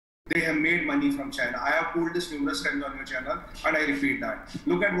They have made money from China. I have told this numerous times on your channel, and I repeat that.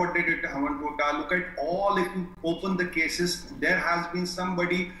 Look at what they did to Hawantota. Look at all, if you open the cases, there has been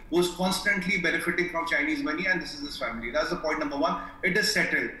somebody who's constantly benefiting from Chinese money, and this is his family. That's the point number one. It is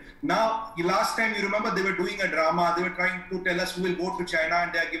settled. Now, last time, you remember, they were doing a drama. They were trying to tell us we will go to China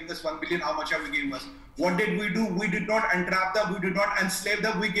and they are giving us 1 billion. How much are we giving us? What did we do? We did not entrap them. We did not enslave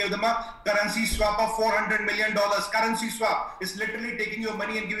them. We gave them a currency swap of $400 million. Currency swap is literally taking your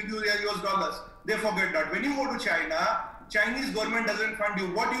money and giving you their US dollars. They forget that. When you go to China, Chinese government doesn't fund you.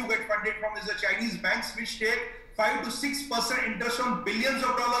 What you get funded from is the Chinese banks, which take 5 to 6% interest on billions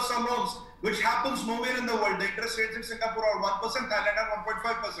of dollars of loans, which happens nowhere in the world. The interest rates in Singapore are 1%, Thailand are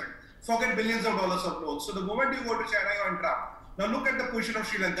 1.5%. Forget billions of dollars of loans. So the moment you go to China, you're entrapped. Now look at the position of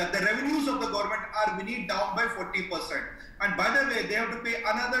Sri Lanka. The revenues of the government are down by 40%. And by the way, they have to pay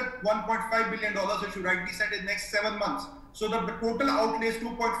another $1.5 billion, which you rightly said, in next 7 months. So the total outlay is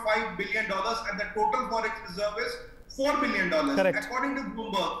 $2.5 billion and the total forex reserve is $4 billion. Correct. According to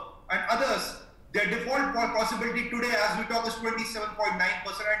Bloomberg and others, their default possibility today as we talk is 27.9%,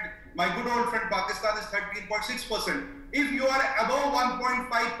 and my good old friend Pakistan is 13.6%. If you are above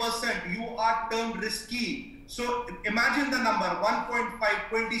 1.5%, you are termed risky. So imagine the number 1.5,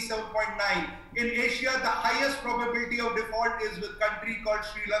 27.9. In Asia, the highest probability of default is with a country called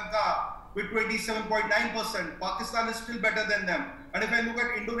Sri Lanka with 27.9%. Pakistan is still better than them. And if I look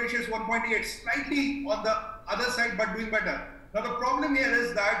at Indonesia, it's 1.8, slightly on the other side, but doing better. Now the problem here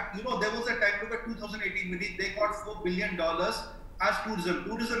is that, you know, there was a time, look at 2018, they got $4 billion as tourism.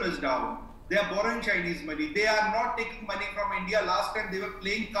 Tourism is down. They are borrowing Chinese money. They are not taking money from India. Last time they were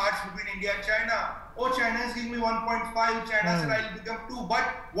playing cards between India and China. Oh, China is giving me 1.5. China said I'll become 2. But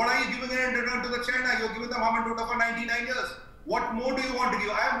what are you giving in return to the China? You're giving them Hawantota for 99 years. What more do you want to give?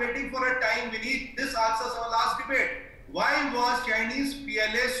 I am waiting for a time. We need this answers our last debate. Why was Chinese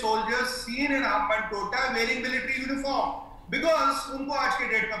PLA soldiers seen in Hawantota wearing military uniform? Because उनको आज के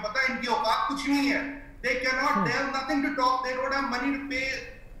date में पता है इनकी औकात कुछ नहीं है. They cannot. They have nothing to talk. They don't have money to pay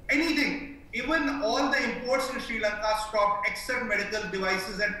anything. Even all the imports in Sri Lanka stopped except medical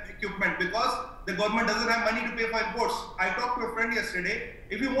devices and equipment because the government doesn't have money to pay for imports. I talked to a friend yesterday.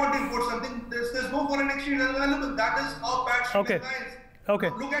 If you want to import something, there's no foreign exchange available. That is how bad Sri Lanka is. Okay.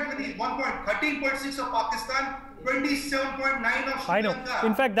 Look at the 13.6 of Pakistan, 27.9 of Sri Lanka.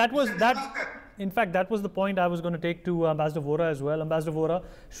 In fact, that was the point I was going to take to Ambassador Vora as well. Ambassador Vora,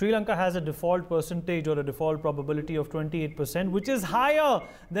 Sri Lanka has a default percentage or a default probability of 28%, which is higher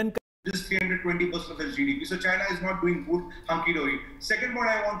than this 320% of its GDP. So China is not doing good, hunky-dory. Second point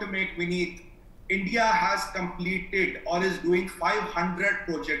I want to make, Vineet, India has completed or is doing 500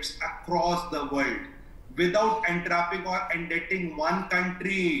 projects across the world without entrapping or indebting one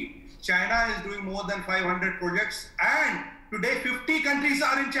country. China is doing more than 500 projects, and today 50 countries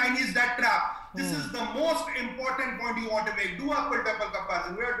are in Chinese debt trap. This is the most important point you want to make. Do apple-to-apple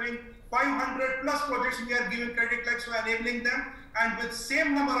comparison. We are doing 500 plus projects. We are giving credit lines for enabling them, and with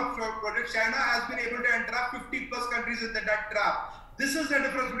same number of projects, China has been able to entrap 50 plus countries in the debt trap. This is the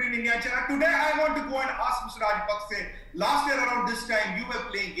difference between India and China. Today, I want to go and ask Mr. Rajapakse, last year around this time, you were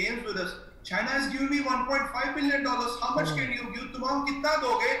playing games with us. China has given me $1.5 billion. How much can you give? Tum hum kitna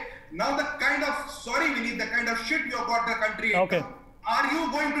doge? Now the kind of, sorry Vinny, the kind of shit you have got the country. Okay. Are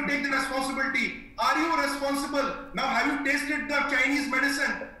you going to take the responsibility? Are you responsible? Now have you tasted the Chinese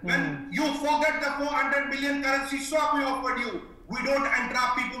medicine? When you forget the 400 million currency swap we offered you. We don't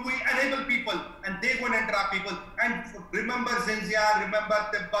entrap people, we enable people, and they go and entrap people. And remember Xinjiang, remember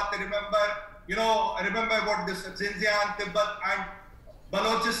Tibet, remember what this Xinjiang, Tibet and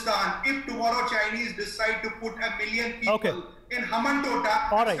Balochistan. If tomorrow Chinese decide to put 1 million people in Hawantota,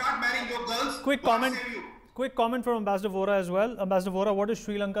 start marrying your girls, Quick comment from Ambassador Vora as well. Ambassador Vora, what is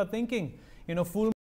Sri Lanka thinking? You know, fool